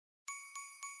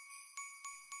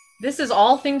This is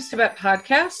All Things Tibet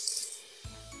Podcasts.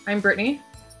 I'm Brittany.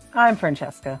 I'm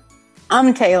Francesca.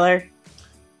 I'm Taylor.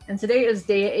 And today is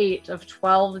day 8 of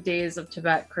 12 days of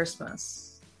Tibet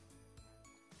Christmas.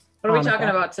 What are we talking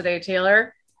about today,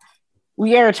 Taylor?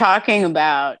 We are talking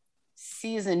about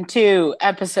season 2,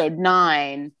 episode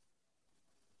 9.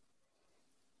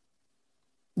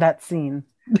 That scene.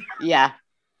 Yeah.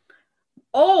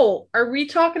 Oh, are we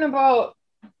talking about...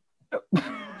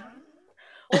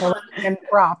 and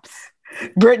props.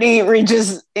 Brittany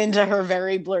reaches into her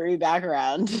very blurry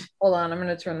background. Hold on, I'm going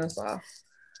to turn this off.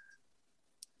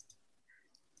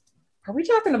 Are we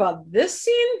talking about this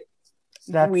scene?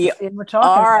 That's we the scene we're talking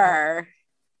are.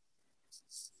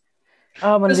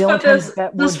 About. One of the only times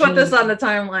that let's put this on the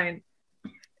timeline.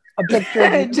 A picture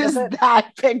of Just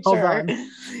that picture. Hold on.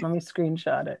 Let me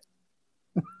screenshot it.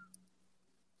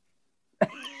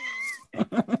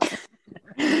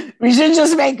 We should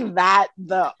just make that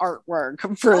the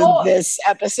artwork for this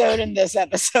episode and this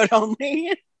episode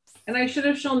only. And I should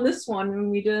have shown this one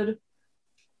when we did.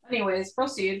 Anyways,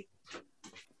 proceed.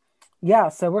 Yeah,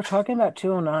 so we're talking about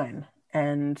 209.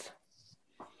 And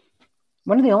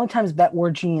one of the only times Bet wore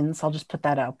jeans. I'll just put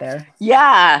that out there.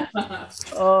 Yeah.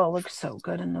 Oh, looks so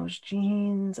good in those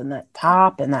jeans and that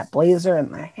top and that blazer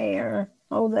and the hair.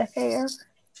 Oh, the hair.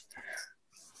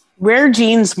 Wear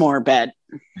jeans more, Bet.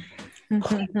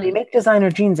 They make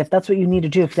designer jeans if that's what you need to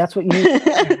do. If that's what you need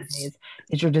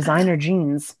is your designer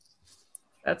jeans.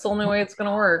 That's the only way it's going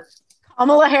to work.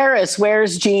 Kamala Harris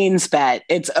wears jeans, Bet.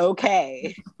 It's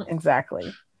okay.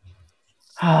 Exactly.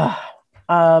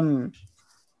 Where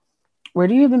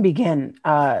do you even begin?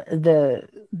 They're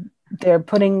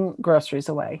putting groceries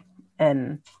away,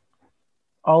 and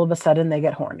all of a sudden they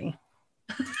get horny.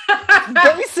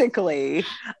 Basically,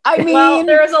 I mean, well,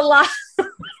 there's a lot.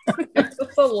 There's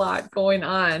a lot going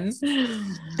on.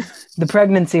 The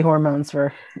pregnancy hormones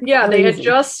were crazy. They had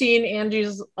just seen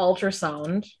Angie's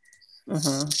ultrasound.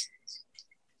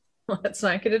 Let's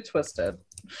not get it twisted.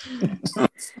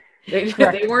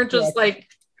 They weren't just like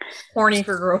horny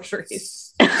for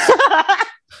groceries.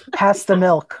 Pass the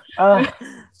milk. Oh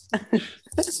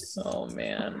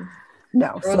man.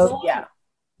 No. So yeah.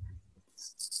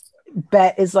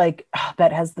 Bet is like,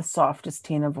 Bet has the softest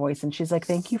Tina voice, and she's like,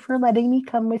 "Thank you for letting me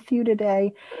come with you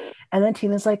today." And then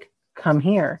Tina's like, "Come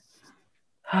here."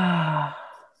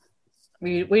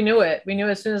 We knew it. We knew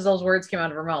as soon as those words came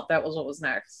out of her mouth, that was what was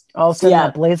next. All of a sudden,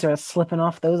 that blazer is slipping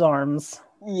off those arms.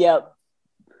 Yep.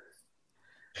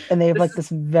 And they have like this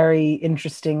very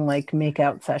interesting like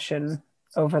make-out session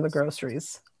over the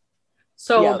groceries.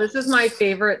 So This is my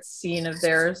favorite scene of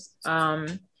theirs.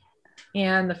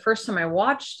 And the first time I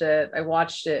watched it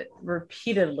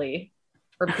repeatedly.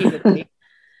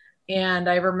 And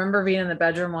I remember being in the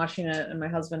bedroom watching it and my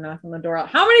husband knocking the door out.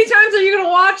 How many times are you going to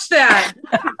watch that?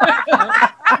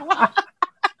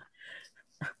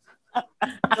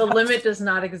 The limit does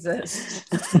not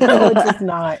exist. No, it does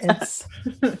not. It's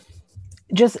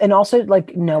just, and also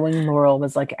like knowing Laurel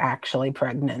was like actually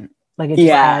pregnant. Like it just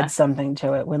adds something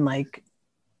to it when like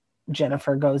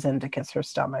Jennifer goes in to kiss her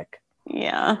stomach.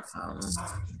 Yeah.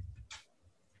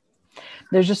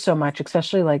 There's just so much,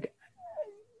 especially like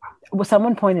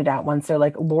someone pointed out once, they're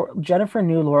like, Jennifer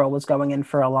knew Laurel was going in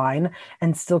for a line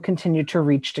and still continued to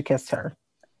reach to kiss her.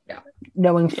 Yeah.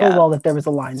 Knowing full well that there was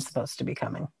a line supposed to be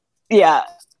coming. Yeah.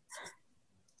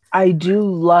 I do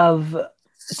love,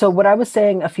 so what I was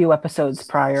saying a few episodes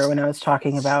prior when I was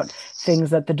talking about things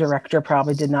that the director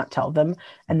probably did not tell them,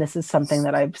 and this is something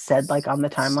that I've said like on the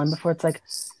timeline before, it's like,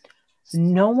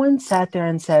 no one sat there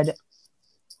and said,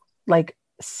 like,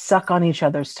 suck on each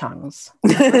other's tongues.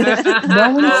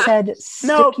 No one said,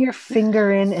 stick your finger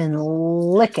in and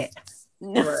lick it.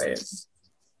 Right.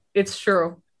 It's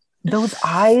true. Those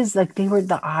eyes, like they were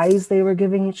the eyes they were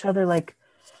giving each other. Like,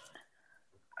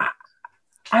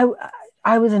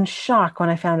 I was in shock when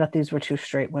I found out these were two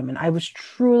straight women. I was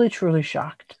truly, truly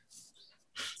shocked.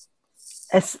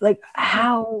 It's like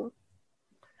how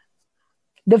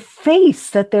the face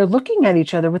that they're looking at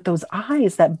each other with those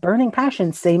eyes, that burning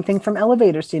passion. Same thing from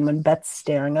elevator scene when Bet's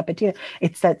staring up at Tina.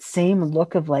 It's that same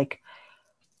look of like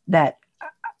that.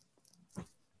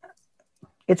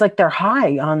 It's like they're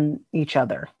high on each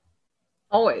other.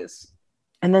 Always.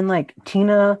 And then like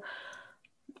Tina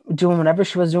doing whatever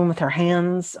she was doing with her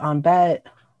hands on Bet.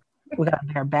 We got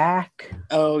their back.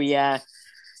 Oh yeah.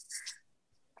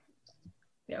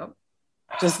 Yep.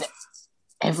 Just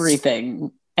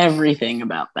everything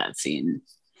about that scene.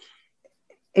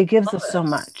 It gives us so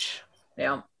much.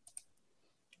 Yeah.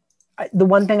 The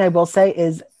one thing I will say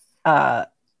is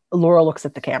Laura looks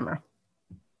at the camera.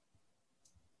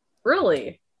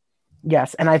 Really?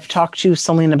 Yes. And I've talked to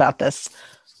Celine about this.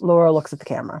 Laura looks at the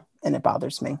camera and it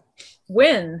bothers me.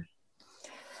 When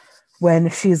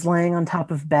she's laying on top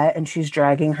of Bet and she's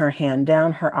dragging her hand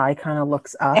down, her eye kind of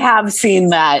looks up. I have seen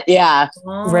that, yeah.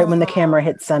 Right when the camera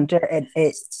hits center,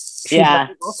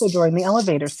 also during the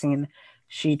elevator scene,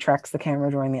 she tracks the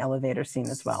camera during the elevator scene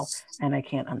as well, and I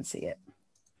can't unsee it.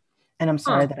 And I'm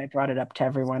sorry that I brought it up to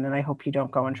everyone, and I hope you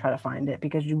don't go and try to find it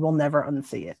because you will never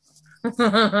unsee it.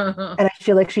 And I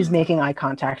feel like she's making eye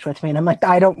contact with me, and I'm like,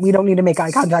 we don't need to make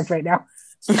eye contact right now.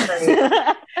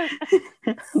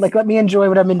 Like, let me enjoy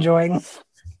what I'm enjoying.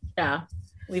 Yeah,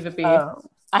 leave it be. I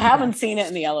haven't seen it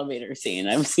in the elevator scene.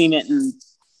 I've seen it in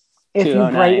if you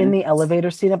write in the elevator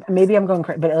scene, maybe I'm going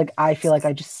crazy, but like I feel like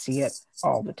I just see it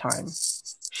all the time.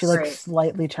 She like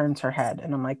slightly turns her head,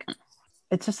 and I'm like,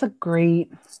 it's just a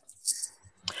great.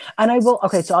 And I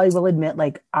will admit,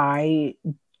 like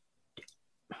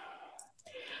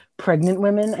pregnant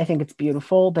women, I think it's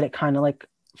beautiful, but it kind of like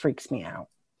freaks me out.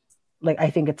 Like,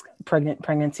 I think it's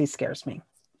pregnancy scares me.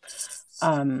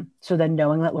 So then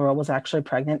knowing that Laurel was actually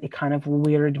pregnant, it kind of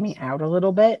weirded me out a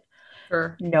little bit.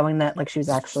 Sure. Knowing that like she was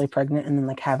actually pregnant and then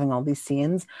like having all these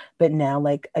scenes. But now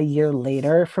like a year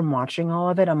later from watching all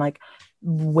of it, I'm like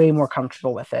way more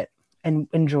comfortable with it and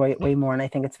enjoy it way more. And I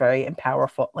think it's very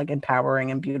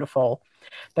empowering and beautiful.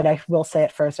 But I will say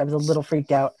at first I was a little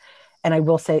freaked out. And I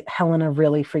will say Helena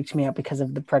really freaked me out because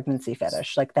of the pregnancy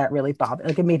fetish. Like that really bothered.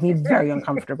 Like it made me very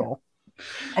uncomfortable.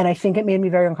 And I think it made me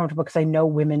very uncomfortable because I know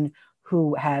women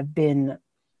who have been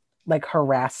like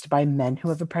harassed by men who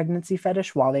have a pregnancy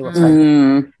fetish while they were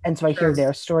pregnant. And so I hear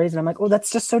their stories and I'm like, oh,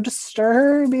 that's just so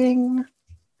disturbing.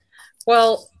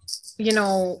 Well, you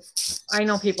know, I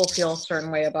know people feel a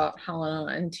certain way about Helena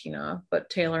and Tina, but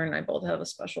Taylor and I both have a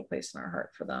special place in our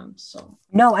heart for them. So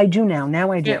no, I do now.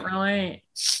 Now I do. Really?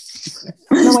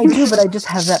 No, I do, but I just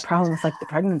have that problem with like the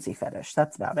pregnancy fetish.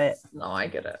 That's about it. No, I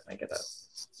get it.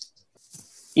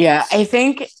 Yeah, I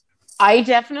think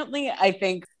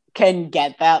can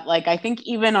get that. Like, I think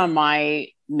even on my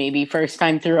maybe first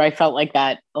time through, I felt like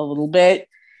that a little bit.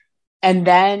 And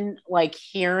then like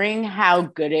hearing how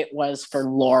good it was for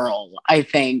Laurel, I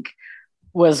think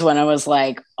was when I was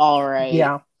like, all right,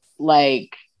 yeah,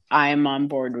 like I'm on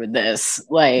board with this.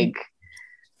 Like,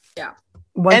 yeah.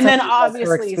 And then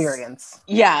obviously experience.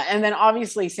 Yeah. And then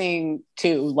obviously seeing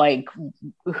too, like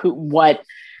what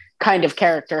kind of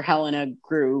character Helena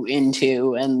grew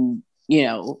into. And, you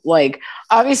know, like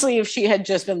obviously if she had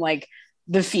just been like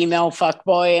the female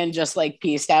fuckboy and just like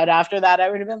pieced out after that,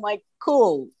 I would have been like,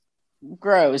 cool,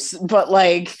 gross. But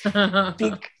like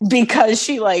because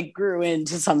she like grew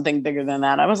into something bigger than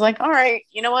that, I was like, all right,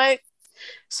 you know what?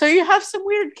 So you have some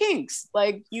weird kinks,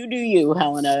 like you do you,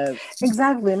 Helena.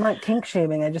 Exactly. I'm not kink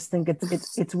shaming. I just think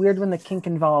it's weird when the kink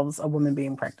involves a woman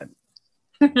being pregnant.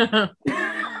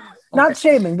 Not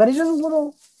shaming, but it's just a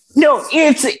little. No,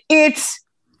 it's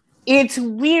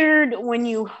weird when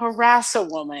you harass a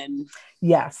woman.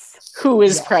 Yes. Who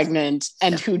is pregnant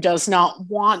and who does not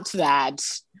want that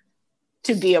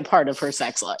to be a part of her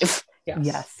sex life.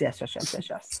 Yes.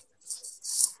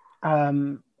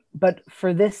 But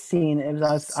for this scene, it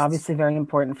was obviously very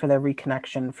important for their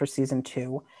reconnection for season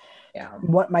 2. Yeah.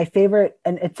 What my favorite,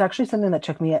 and it's actually something that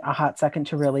took me a hot second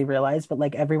to really realize, but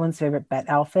like everyone's favorite Bet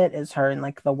outfit is her in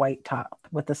like the white top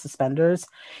with the suspenders.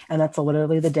 And that's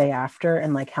literally the day after.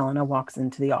 And like Helena walks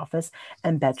into the office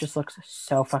and Bet just looks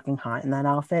so fucking hot in that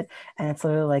outfit. And it's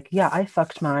literally like, yeah, I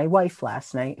fucked my wife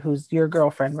last night, who's your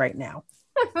girlfriend right now.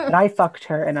 But I fucked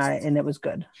her and it was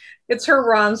good. It's her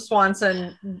Ron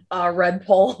Swanson red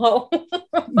polo.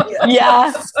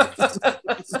 Yeah.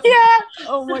 Yeah.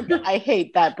 Oh my God. I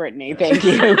hate that, Brittany. Thank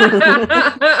you.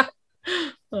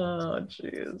 Oh,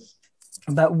 jeez.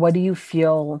 But what do you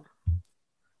feel?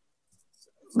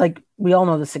 Like, we all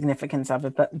know the significance of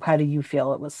it, but how do you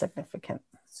feel it was significant?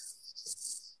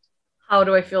 How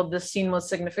do I feel this scene was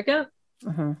significant?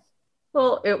 Mm-hmm.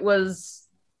 Well, it was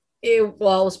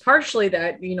partially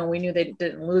that, you know, we knew they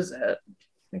didn't lose it.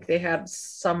 Like they had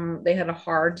a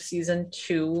hard season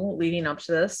 2 leading up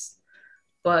to this,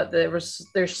 but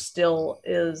there still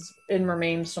is and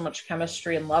remains so much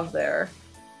chemistry and love there.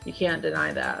 You can't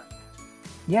deny that.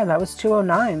 Yeah, that was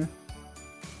 209.